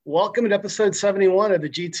Welcome to episode 71 of the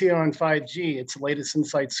GT on 5G. It's the latest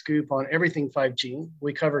inside scoop on everything 5G.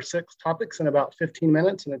 We cover 6 topics in about 15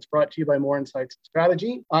 minutes, and it's brought to you by More Insights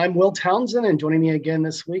Strategy. I'm Will Townsend, and joining me again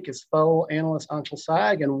this week is fellow analyst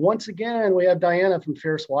Anshel. And once again, we have Diana from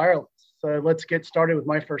Fierce Wireless. So let's get started with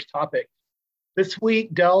my first topic. This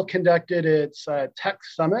week, Dell conducted its Tech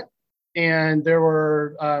Summit, and there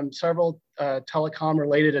were several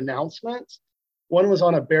telecom-related announcements. One was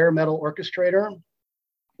on a bare metal orchestrator,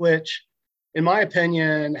 which in my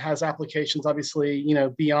opinion has applications obviously,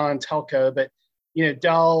 beyond telco, but,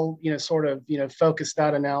 Dell, focused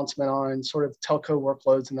that announcement on sort of telco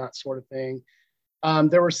workloads and that sort of thing.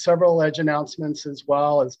 There were several edge announcements as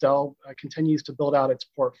well as Dell continues to build out its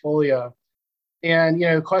portfolio. And,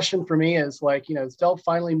 question for me is is Dell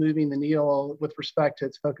finally moving the needle with respect to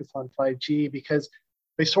its focus on 5G? Because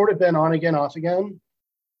they've sort of been on again, off again,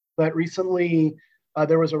 but recently,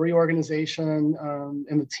 there was a reorganization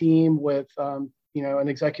in the team with, an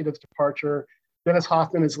executive's departure. Dennis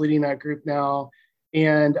Hoffman is leading that group now,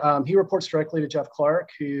 and he reports directly to Jeff Clark,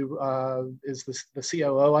 who is the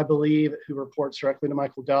COO, I believe, who reports directly to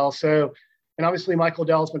Michael Dell. So, and obviously Michael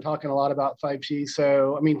Dell has been talking a lot about 5G.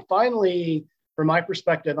 So, finally, from my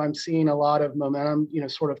perspective, I'm seeing a lot of momentum,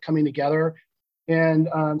 sort of coming together. And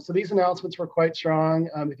so these announcements were quite strong.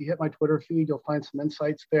 If you hit my Twitter feed, you'll find some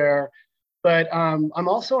insights there. But I'm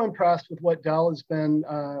also impressed with what Dell has been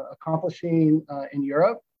accomplishing in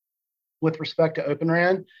Europe with respect to Open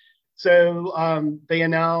RAN. So they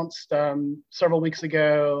announced several weeks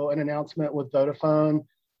ago an announcement with Vodafone.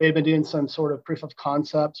 They've been doing some sort of proof of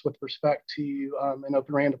concepts with respect to an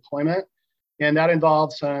Open RAN deployment. And that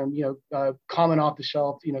involves some, common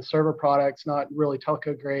off-the-shelf, server products, not really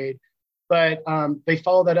telco grade. But they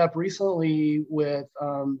followed that up recently with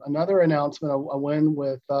another announcement, a win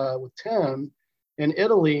with TIM in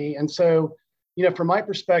Italy. And so, from my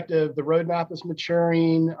perspective, the roadmap is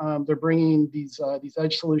maturing. They're bringing these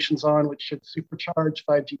edge solutions on, which should supercharge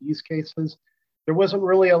 5G use cases. There wasn't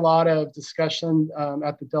really a lot of discussion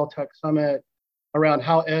at the Dell Tech Summit around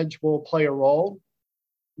how edge will play a role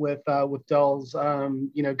with Dell's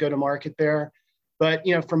go-to-market there. But,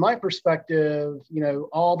 from my perspective,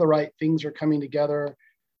 all the right things are coming together.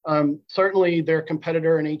 Certainly their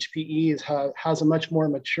competitor in HPE has a much more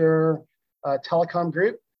mature telecom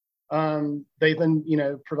group. They've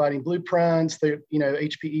been, providing blueprints.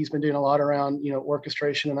 HPE's been doing a lot around,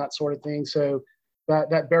 orchestration and that sort of thing. So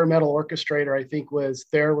that bare metal orchestrator, I think, was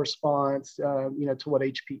their response, to what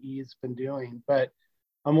HPE has been doing. But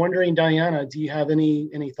I'm wondering, Diana, do you have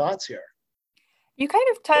any thoughts here? You kind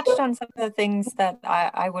of touched on some of the things that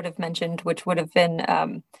I would have mentioned, which would have been,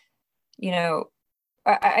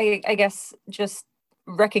 I guess just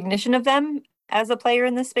recognition of them as a player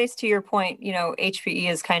in this space. To your point, HPE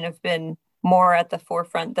has kind of been more at the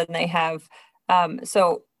forefront than they have.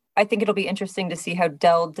 So I think it'll be interesting to see how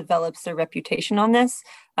Dell develops their reputation on this.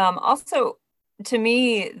 Also, to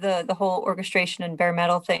me, the whole orchestration and bare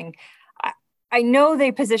metal thing, I know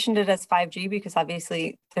they positioned it as 5G because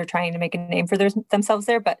obviously they're trying to make a name for themselves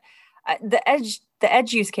there, but the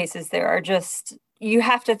edge use cases there are just, you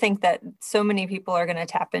have to think that so many people are going to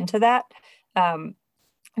tap into that,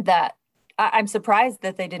 that I'm surprised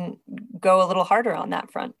that they didn't go a little harder on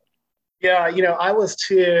that front. Yeah, I was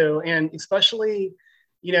too. And especially,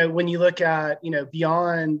 when you look at,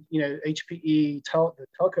 beyond, HPE, the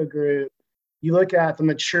telco group, you look at the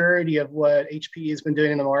maturity of what HPE has been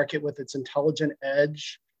doing in the market with its intelligent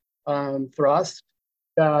edge thrust,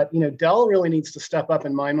 that, Dell really needs to step up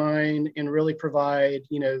in my mind and really provide,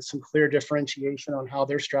 some clear differentiation on how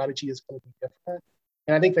their strategy is going to be different.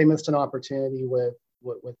 And I think they missed an opportunity with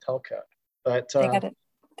telco. But they got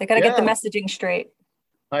to get the messaging straight.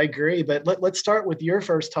 I agree. But let's start with your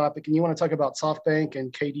first topic, and you want to talk about Softbank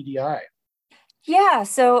and KDDI. Yeah,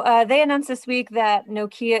 so they announced this week that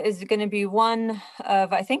Nokia is going to be one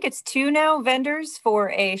of, I think it's 2 now, vendors for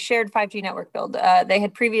a shared 5G network build. They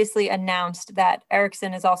had previously announced that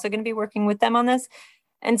Ericsson is also going to be working with them on this.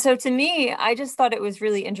 And so to me, I just thought it was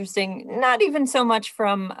really interesting, not even so much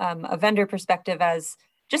from a vendor perspective as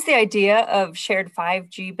just the idea of shared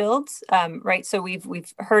 5G builds, right? So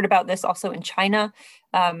we've heard about this also in China,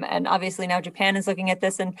 and obviously now Japan is looking at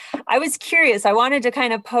this. And I was curious, I wanted to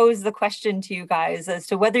kind of pose the question to you guys as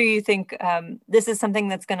to whether you think this is something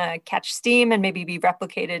that's going to catch steam and maybe be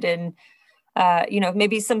replicated in,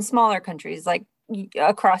 maybe some smaller countries like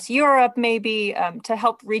across Europe, maybe to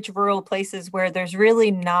help reach rural places where there's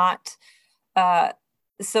really not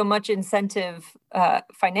so much incentive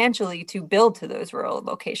financially to build to those rural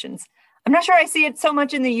locations. I'm not sure I see it so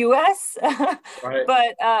much in the US, right.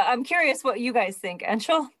 But I'm curious what you guys think.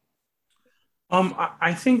 Anshel?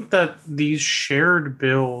 I think that these shared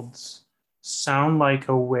builds sound like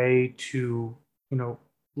a way to, you know,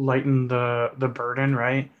 lighten the burden,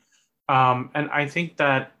 right? And I think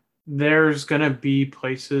that there's going to be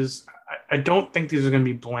places. I don't think these are going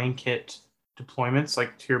to be blanket deployments,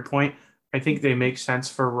 like to your point. I think they make sense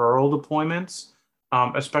for rural deployments,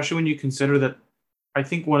 especially when you consider that. I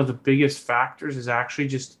think one of the biggest factors is actually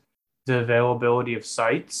just the availability of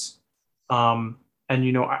sites. Um,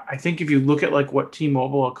 and I think if you look at like what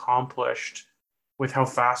T-Mobile accomplished with how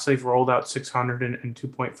fast they've rolled out 600 and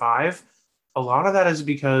 2.5, a lot of that is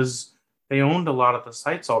because they owned a lot of the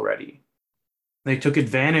sites already. They took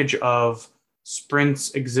advantage of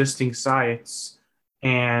Sprint's existing sites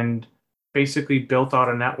and basically built out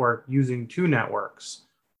a network using two networks.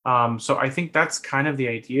 So I think that's kind of the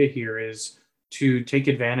idea here is to take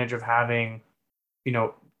advantage of having, you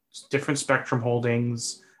know, different spectrum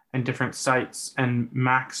holdings and different sites and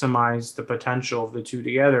maximize the potential of the two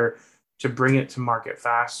together to bring it to market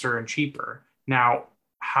faster and cheaper. Now,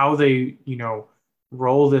 how they,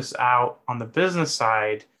 roll this out on the business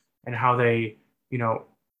side and how they, you know,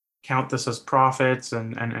 count this as profits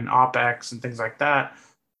and OpEx and things like that,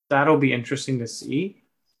 that'll be interesting to see.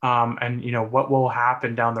 And what will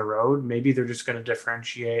happen down the road. Maybe they're just going to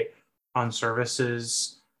differentiate on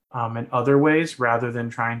services in other ways rather than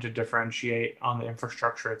trying to differentiate on the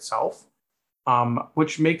infrastructure itself,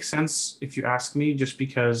 which makes sense if you ask me, just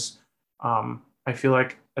because I feel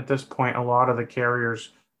like at this point, a lot of the carriers,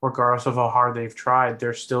 regardless of how hard they've tried,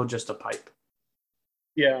 they're still just a pipe.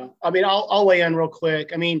 Yeah, I mean, I'll weigh in real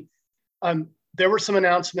quick. I mean, there were some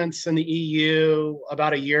announcements in the EU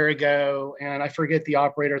about a year ago, and I forget the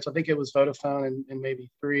operators. I think it was Vodafone and maybe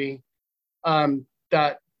Three,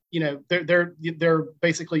 that they're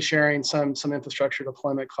basically sharing some infrastructure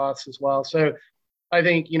deployment costs as well. So I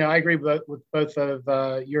think I agree with both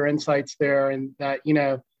of your insights there, and that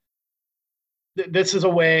this is a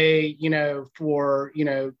way for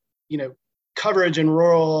coverage in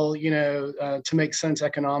rural to make sense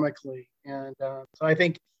economically, and so I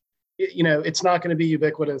think it's not going to be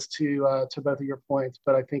ubiquitous to both of your points,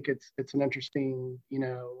 but I think it's an interesting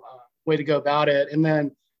way to go about it. And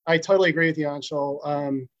then I totally agree with you,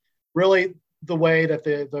 Anshel. Really, the way that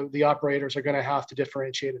the operators are going to have to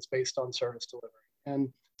differentiate is based on service delivery, and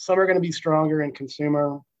some are going to be stronger in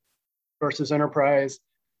consumer versus enterprise.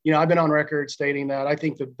 I've been on record stating that I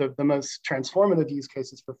think the most transformative use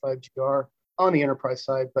cases for 5G are on the enterprise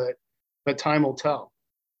side, but time will tell.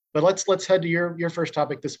 But let's head to your first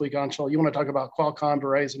topic this week, Anshel. You want to talk about Qualcomm,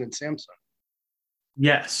 Verizon, and Samsung?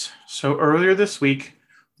 Yes. So earlier this week,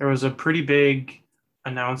 there was a pretty big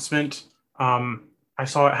announcement. I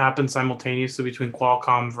saw it happen simultaneously between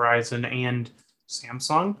Qualcomm, Verizon, and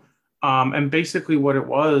Samsung. And basically, what it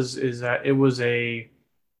was is that it was a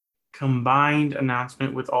combined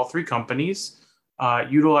announcement with all three companies,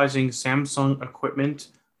 utilizing Samsung equipment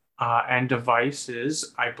and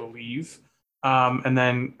devices, I believe, and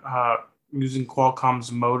then using Qualcomm's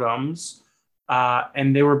modems.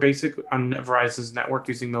 And they were basically on Verizon's network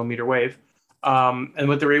using mmWave. And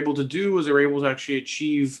what they were able to do was they were able to actually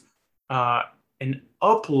achieve an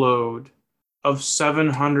upload of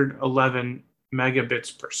 711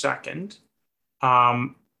 megabits per second.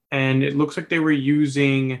 And it looks like they were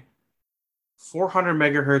using 400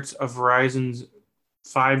 megahertz of Verizon's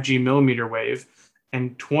 5G millimeter wave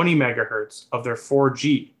and 20 megahertz of their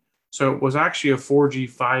 4G. So it was actually a 4G,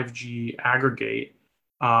 5G aggregate,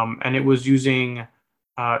 and it was using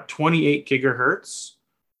 28 gigahertz,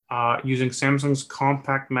 using Samsung's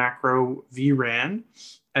compact macro vRAN,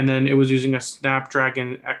 and then it was using a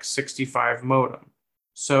Snapdragon X65 modem.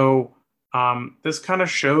 So this kind of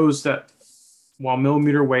shows that while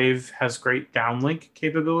millimeter wave has great downlink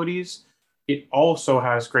capabilities, it also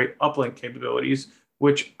has great uplink capabilities,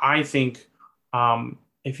 which I think,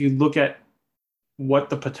 if you look at what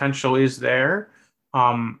the potential is there,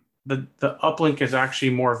 the uplink is actually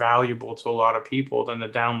more valuable to a lot of people than the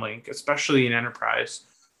downlink, especially in enterprise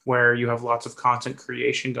where you have lots of content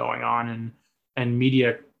creation going on and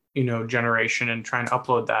media, generation and trying to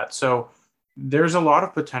upload that. So there's a lot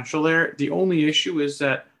of potential there. The only issue is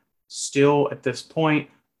that still at this point,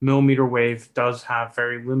 millimeter wave does have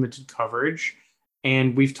very limited coverage.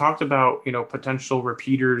 And we've talked about, potential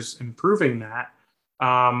repeaters improving that.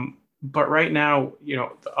 But right now,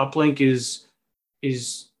 the uplink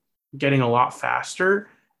is getting a lot faster.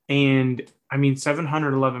 And I mean,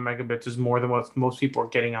 711 megabits is more than what most people are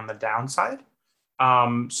getting on the downside.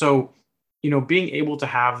 So, being able to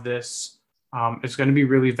have this is going to be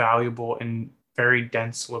really valuable in very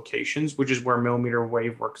dense locations, which is where millimeter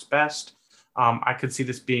wave works best. I could see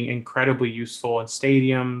this being incredibly useful in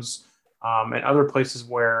stadiums, and other places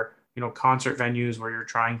where, concert venues where you're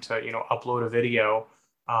trying to, upload a video,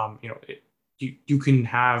 you can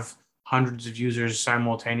have hundreds of users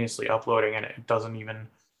simultaneously uploading and it doesn't even,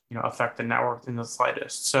 affect the network in the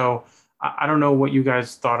slightest. So I don't know what you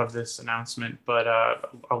guys thought of this announcement, but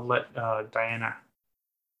I'll let Diana.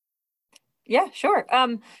 Yeah, sure.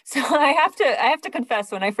 So I have to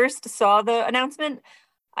confess, when I first saw the announcement,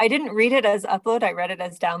 I didn't read it as upload. I read it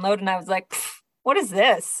as download, and I was like, what is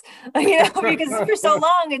this? Because for so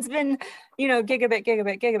long it's been, gigabit,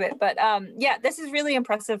 gigabit, gigabit. But yeah, this is really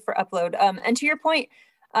impressive for upload. And to your point,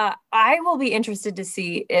 I will be interested to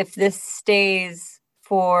see if this stays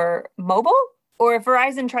for mobile or if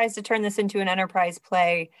Verizon tries to turn this into an enterprise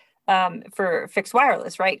play for fixed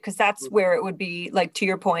wireless, right? Because that's where it would be, like, to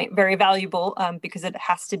your point, very valuable because it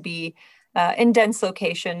has to be in dense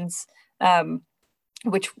locations.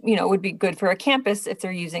 Which would be good for a campus if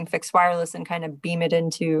they're using fixed wireless and kind of beam it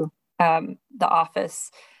into the office.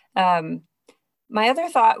 My other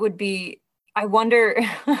thought would be, I wonder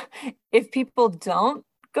if people don't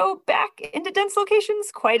go back into dense locations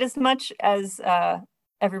quite as much as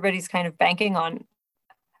everybody's kind of banking on.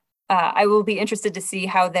 I will be interested to see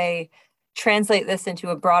how they translate this into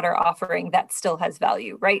a broader offering that still has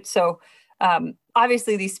value, right? So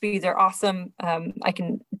obviously these speeds are awesome. I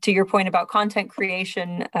can, to your point about content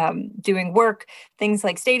creation, doing work, things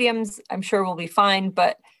like stadiums, I'm sure will be fine,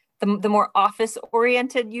 but the more office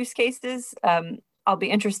oriented use cases, I'll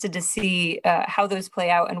be interested to see how those play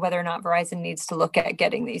out and whether or not Verizon needs to look at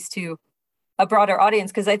getting these to a broader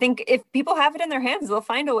audience. Because I think if people have it in their hands, they'll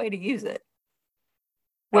find a way to use it.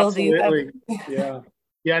 Absolutely. Yeah.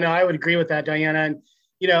 Yeah, no, I would agree with that, Diana. And,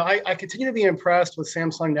 I continue to be impressed with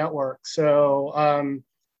Samsung Network. So,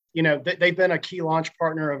 they've been a key launch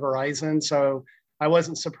partner of Verizon. So I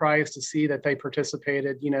wasn't surprised to see that they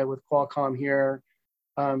participated, with Qualcomm here,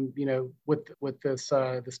 with this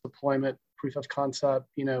deployment, proof of concept,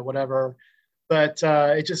 whatever. But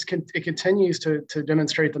it continues to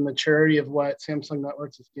demonstrate the maturity of what Samsung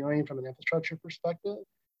Networks is doing from an infrastructure perspective.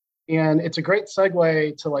 And it's a great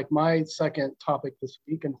segue to, like, my second topic this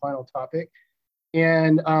week and final topic.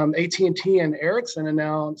 And AT&T and Ericsson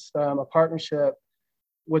announced a partnership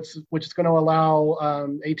which is going to allow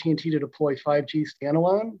AT&T to deploy 5G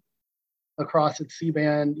standalone across its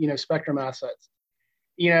C-band, spectrum assets.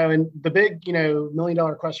 And the big, $1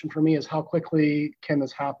 million question for me is, how quickly can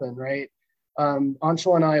this happen, right?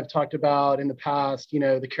 Anshel and I have talked about in the past,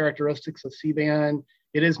 the characteristics of C-band.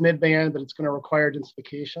 It is mid-band, but it's going to require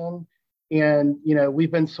densification. And,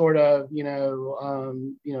 we've been sort of,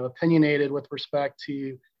 opinionated with respect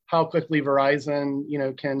to how quickly Verizon,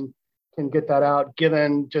 can get that out,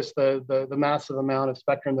 given just the massive amount of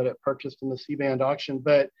spectrum that it purchased in the C-band auction.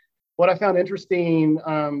 But what I found interesting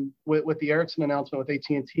with the Ericsson announcement with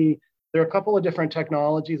AT&T, there are a couple of different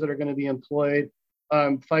technologies that are going to be employed.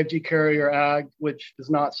 5G carrier AG, which is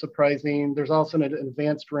not surprising. There's also an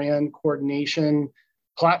advanced RAN coordination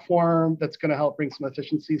platform that's going to help bring some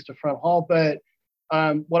efficiencies to front haul. But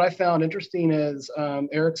what I found interesting is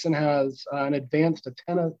Ericsson has an advanced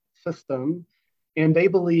antenna system, and they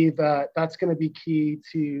believe that that's going to be key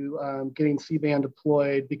to getting C-band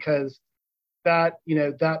deployed, because that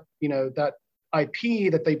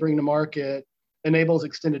IP that they bring to market enables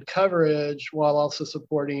extended coverage while also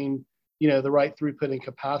supporting the right throughput and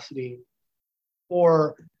capacity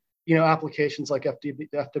for applications like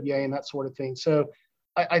FWA and that sort of thing. So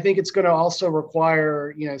I think it's going to also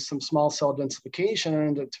require some small cell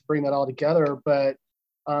densification to bring that all together. But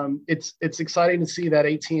it's exciting to see that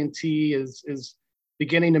AT&T is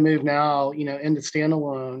beginning to move now into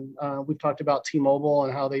standalone. We've talked about T-Mobile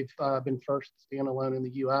and how they've been first standalone in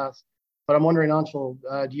the U.S. But I'm wondering, Anshel,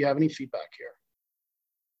 do you have any feedback here?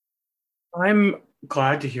 I'm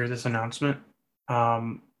glad to hear this announcement,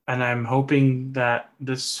 and I'm hoping that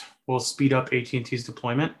this will speed up AT&T's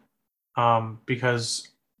deployment, because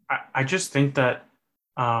I just think that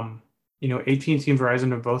AT&T and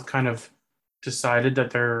Verizon have both kind of decided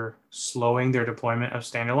that they're slowing their deployment of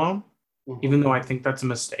standalone, even though I think that's a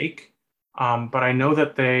mistake. But I know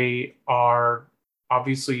that they are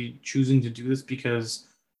obviously choosing to do this because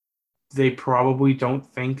they probably don't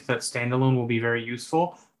think that standalone will be very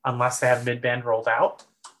useful unless they have mid-band rolled out.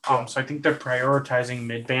 So I think they're prioritizing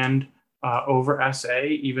mid-band over SA,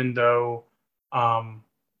 even though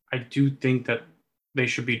I do think that they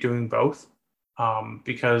should be doing both,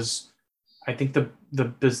 because I think the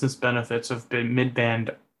business benefits of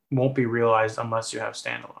mid-band won't be realized unless you have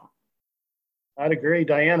standalone. I'd agree.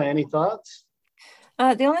 Diana, any thoughts?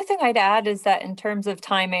 The only thing I'd add is that in terms of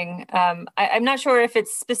timing, I'm not sure if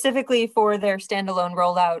it's specifically for their standalone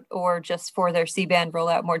rollout or just for their C-band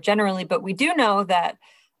rollout more generally, but we do know that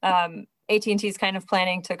AT&T is kind of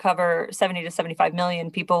planning to cover 70 to 75 million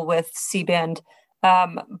people with C-band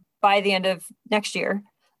by the end of next year.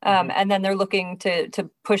 And then they're looking to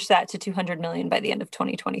push that to 200 million by the end of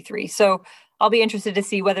 2023. So I'll be interested to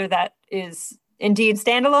see whether that is indeed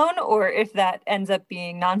standalone or if that ends up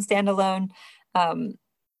being non-standalone.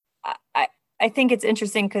 I think it's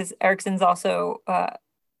interesting because Ericsson's also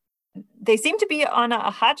they seem to be on a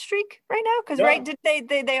hot streak right now because right, did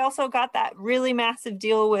they also got that really massive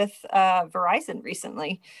deal with Verizon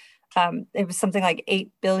recently. It was something like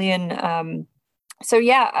 8 billion. So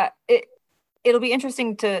yeah, it'll be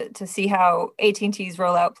interesting to see how AT&T's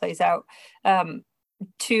rollout plays out.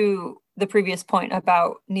 To the previous point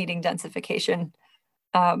about needing densification,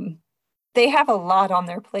 they have a lot on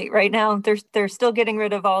their plate right now. They're still getting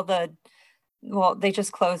rid of all the, well, they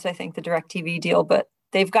just closed, I think, the DirecTV deal, but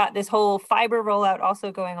they've got this whole fiber rollout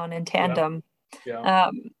also going on in tandem.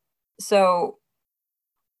 Yeah. So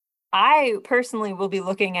I personally will be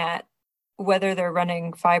looking at whether they're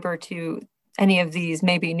running fiber to any of these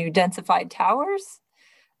maybe new densified towers.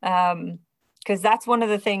 Because that's one of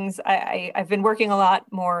the things I've been working a lot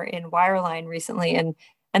more in wireline recently,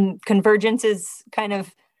 and convergence is kind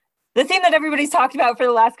of the theme that everybody's talked about for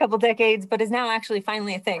the last couple of decades, but is now actually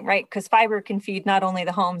finally a thing, right? Because fiber can feed not only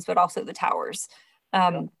the homes, but also the towers.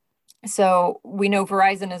 So we know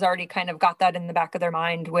Verizon has already kind of got that in the back of their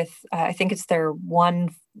mind with, I think it's their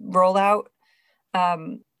one rollout.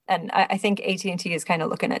 And I think AT&T is kind of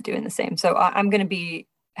looking at doing the same. So I'm going to be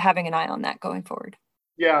having an eye on that going forward.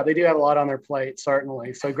 Yeah, they do have a lot on their plate,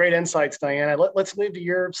 certainly. So great insights, Diana. Let's move to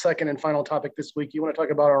your second and final topic this week. You want to talk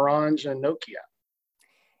about Orange and Nokia.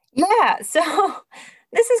 Yeah, so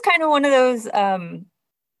this is kind of one of those kind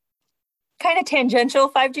of tangential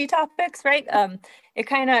 5G topics, right? It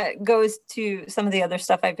kind of goes to some of the other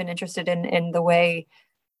stuff I've been interested in the way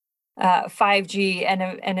 5G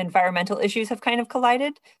and environmental issues have kind of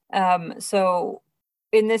collided. So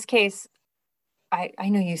in this case, I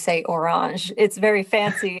know you say Orange. It's very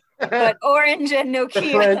fancy, but Orange and Nokia.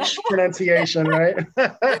 The French pronunciation, right?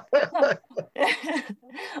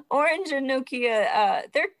 Orange and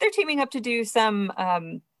Nokia, they're teaming up to do some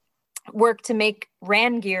work to make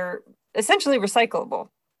RAN gear essentially recyclable.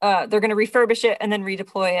 They're going to refurbish it and then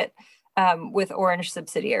redeploy it with Orange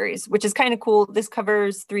subsidiaries, which is kind of cool. This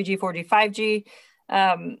covers 3G, 4G,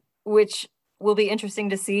 5G, which will be interesting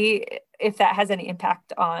to see if that has any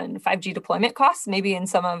impact on 5G deployment costs, maybe in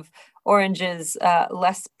some of Orange's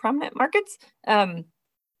less prominent markets. I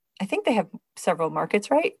think they have several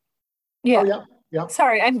markets, right? Yeah. Oh, yeah.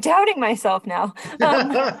 Sorry, I'm doubting myself now.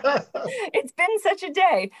 It's been such a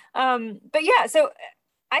day. But yeah, so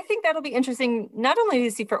I think that'll be interesting, not only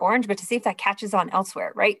to see for Orange, but to see if that catches on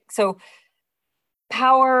elsewhere, right? So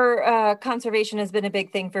power conservation has been a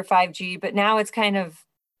big thing for 5G, but now it's kind of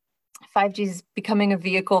 5G is becoming a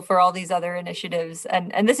vehicle for all these other initiatives.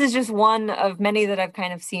 And this is just one of many that I've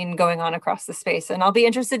kind of seen going on across the space. And I'll be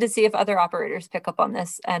interested to see if other operators pick up on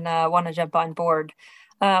this and want to jump on board.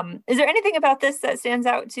 Is there anything about this that stands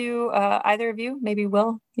out to either of you? Maybe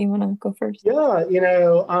Will, you want to go first? Yeah,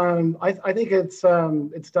 I think it's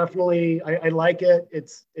definitely, I like it.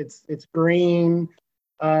 It's green.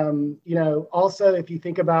 Also, if you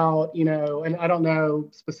think about, and I don't know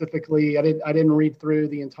specifically, I didn't read through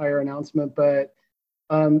the entire announcement, but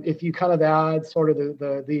if you kind of add sort of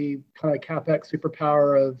the kind of CapEx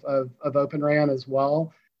superpower of Open RAN as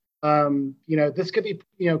well, this could be,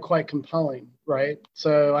 quite compelling, right?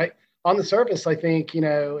 So on the surface, I think,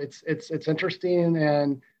 it's interesting,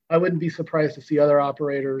 and I wouldn't be surprised to see other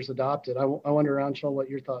operators adopt it. I wonder, Anshel,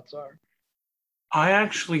 what your thoughts are. I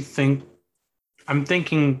actually think, I'm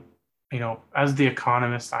thinking, as the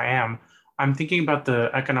economist I'm thinking about the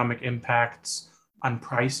economic impacts on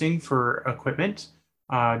pricing for equipment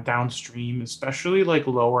downstream, especially like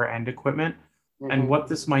lower end equipment, and what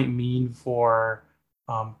this might mean for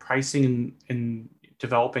pricing in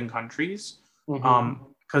developing countries.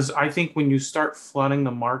 Because I think when you start flooding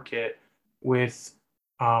the market with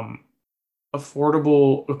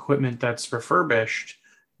affordable equipment that's refurbished,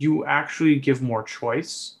 you actually give more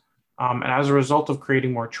choice. And as a result of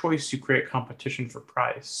creating more choice, you create competition for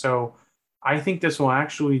price. So I think this will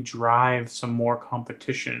actually drive some more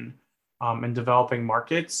competition in developing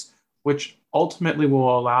markets, which ultimately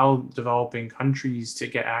will allow developing countries to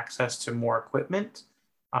get access to more equipment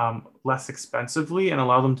less expensively and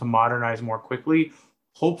allow them to modernize more quickly,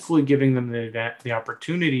 hopefully giving them the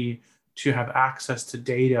opportunity to have access to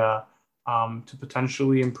data to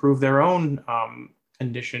potentially improve their own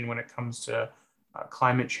condition when it comes to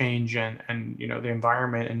climate change and the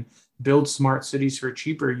environment, and build smart cities for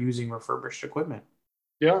cheaper using refurbished equipment.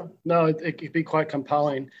 Yeah, no, it could be quite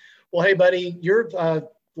compelling. Well, hey, buddy, your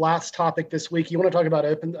last topic this week, you want to talk about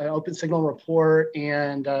Open Signal Report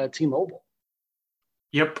and T-Mobile.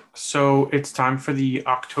 Yep. So it's time for the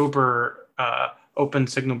October Open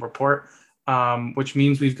Signal Report, which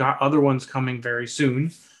means we've got other ones coming very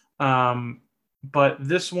soon. But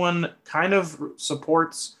this one kind of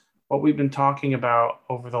supports what we've been talking about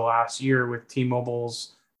over the last year with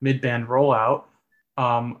T-Mobile's mid-band rollout,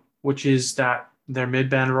 which is that their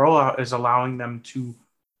mid-band rollout is allowing them to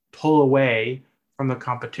pull away from the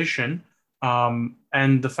competition.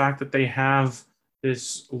 And the fact that they have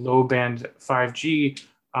this low-band 5G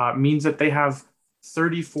means that they have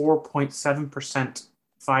 34.7%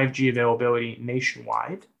 5G availability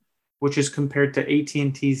nationwide, which is compared to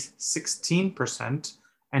AT&T's 16%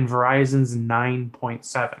 and Verizon's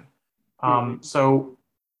 9.7%. So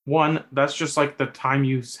one, that's just like the time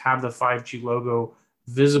you have the 5G logo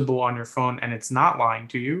visible on your phone and it's not lying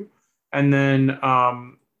to you. And then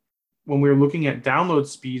when we were looking at download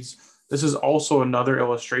speeds, this is also another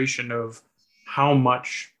illustration of how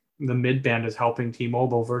much the mid-band is helping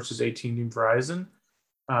T-Mobile versus AT&T and Verizon.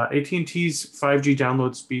 AT&T's 5G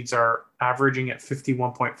download speeds are averaging at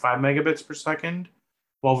 51.5 megabits per second,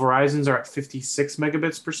 while Verizon's are at 56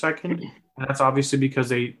 megabits per second. And that's obviously because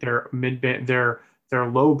their mid-band, their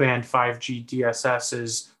low-band 5G DSS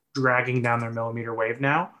is dragging down their millimeter wave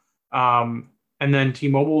now. And then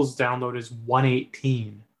T-Mobile's download is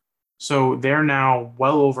 118. So they're now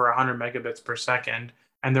well over 100 megabits per second,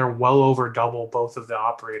 and they're well over double both of the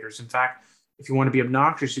operators. In fact, if you want to be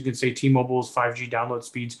obnoxious, you can say T-Mobile's 5G download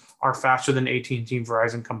speeds are faster than AT&T and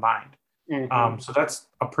Verizon combined. So that's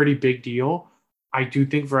a pretty big deal. I do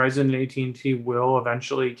think Verizon and AT&T will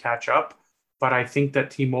eventually catch up, but I think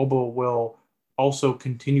that T-Mobile will also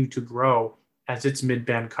continue to grow as its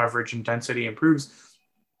mid-band coverage and density improves.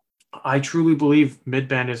 I truly believe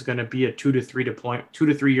mid-band is going to be a 2 to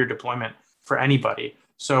 3 year deployment for anybody.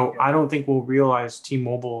 So I don't think we'll realize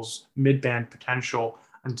T-Mobile's mid-band potential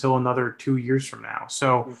until another 2 years from now.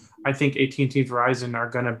 So I think AT&T and Verizon are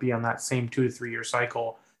going to be on that same 2 to 3 year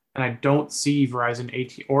cycle. And I don't see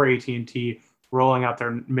Verizon or AT&T rolling out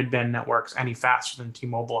their mid-band networks any faster than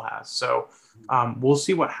T-Mobile has. So we'll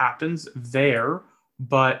see what happens there.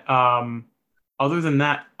 But other than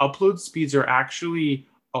that, upload speeds are actually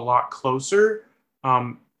a lot closer.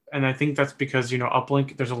 And I think that's because,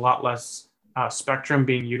 uplink, there's a lot less spectrum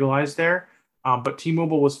being utilized there. But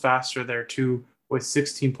T-Mobile was faster there too, with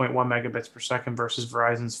 16.1 megabits per second versus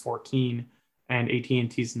Verizon's 14 and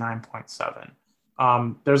AT&T's 9.7.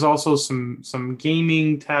 There's also some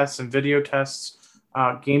gaming tests and video tests.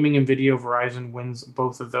 Gaming and video, Verizon wins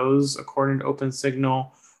both of those according to Open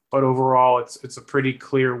Signal. But overall, it's a pretty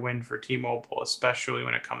clear win for T-Mobile, especially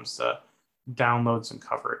when it comes to downloads and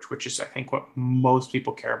coverage, which is, I think, what most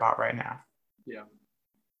people care about right now. Yeah.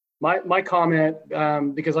 My comment,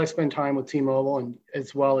 because I spend time with T-Mobile and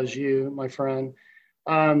as well as you, my friend,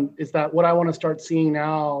 is that what I want to start seeing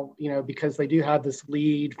now, because they do have this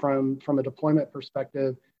lead from a deployment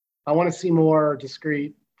perspective, I want to see more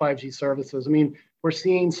discrete 5G services. I mean, we're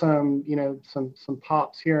seeing some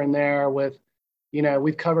pops here and there with,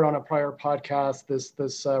 we've covered on a prior podcast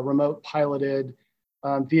this remote piloted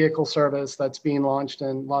vehicle service that's being launched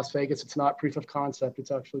in Las Vegas. It's not proof of concept;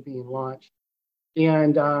 it's actually being launched.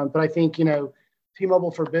 And but I think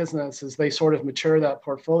T-Mobile for Business, as they sort of mature that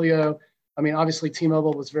portfolio. I mean, obviously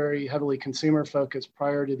T-Mobile was very heavily consumer focused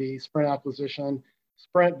prior to the Sprint acquisition.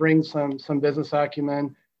 Sprint brings some business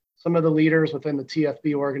acumen. Some of the leaders within the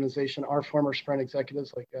TFB organization are former Sprint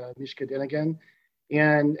executives like Mishka Dinigan.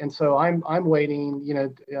 And so I'm waiting,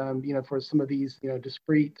 for some of these,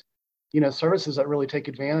 discrete, services that really take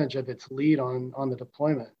advantage of its lead on the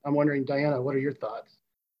deployment. I'm wondering, Diana, what are your thoughts?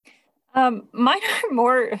 Mine are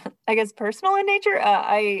more, I guess, personal in nature.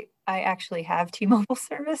 I actually have T-Mobile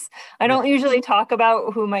service. I don't usually talk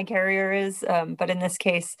about who my carrier is, but in this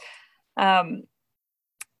case,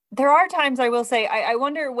 there are times I will say, I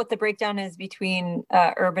wonder what the breakdown is between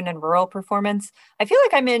urban and rural performance. I feel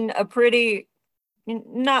like I'm in a pretty,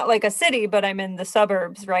 not like a city, but I'm in the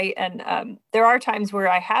suburbs, right? And there are times where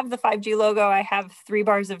I have the 5G logo, I have 3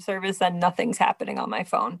 bars of service, and nothing's happening on my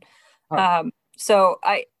phone. Huh. So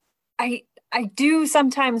I do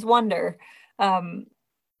sometimes wonder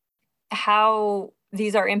how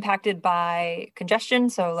these are impacted by congestion.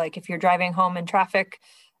 So like if you're driving home in traffic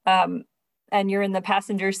and you're in the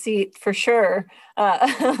passenger seat for sure,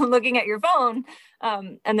 looking at your phone,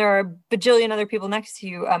 and there are a bajillion other people next to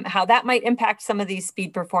you, how that might impact some of these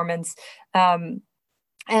speed performance.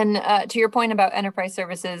 And to your point about enterprise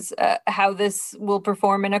services, how this will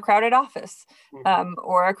perform in a crowded office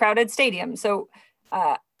or a crowded stadium. So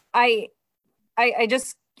I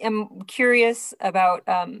just am curious about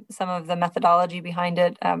some of the methodology behind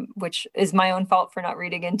it, which is my own fault for not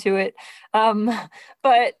reading into it.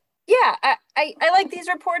 But yeah, I like these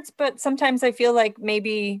reports, but sometimes I feel like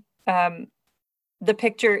maybe the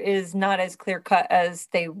picture is not as clear cut as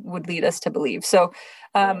they would lead us to believe. So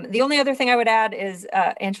the only other thing I would add is,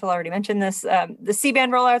 Anshel already mentioned this, the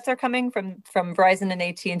C-band rollouts are coming from Verizon and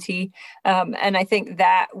AT&T. And I think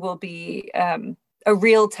that will be a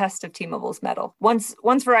real test of T-Mobile's mettle. Once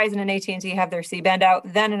Verizon and AT&T have their C-band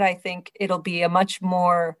out, then I think it'll be a much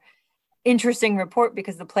more interesting report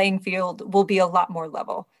because the playing field will be a lot more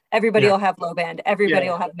level. Everybody will have low band, everybody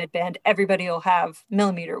will have mid band, everybody will have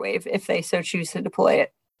millimeter wave if they so choose to deploy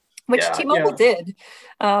it, which T-Mobile did,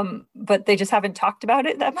 but they just haven't talked about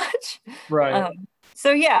it that much. Right.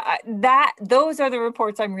 So those are the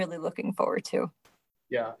reports I'm really looking forward to.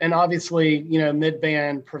 Yeah, and obviously,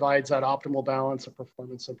 mid-band provides that optimal balance of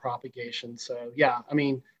performance and propagation. So yeah, I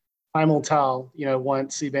mean, time will tell,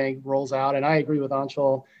 once C-band rolls out, and I agree with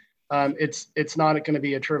Anshel. It's not going to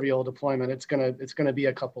be a trivial deployment. It's going to be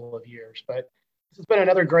a couple of years. But this has been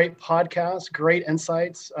another great podcast, great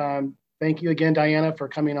insights. Thank you again, Diana, for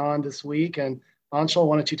coming on this week. And Anshel,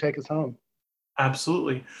 why don't you take us home?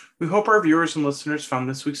 Absolutely. We hope our viewers and listeners found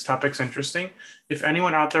this week's topics interesting. If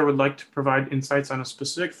anyone out there would like to provide insights on a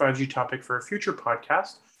specific 5G topic for a future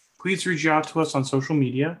podcast, please reach out to us on social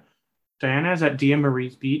media. Diana is at DM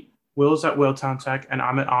Marie's Beat, Will is at Whaletown Tech, and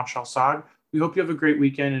I'm at Anshel Sag. We hope you have a great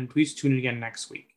weekend, and please tune in again next week.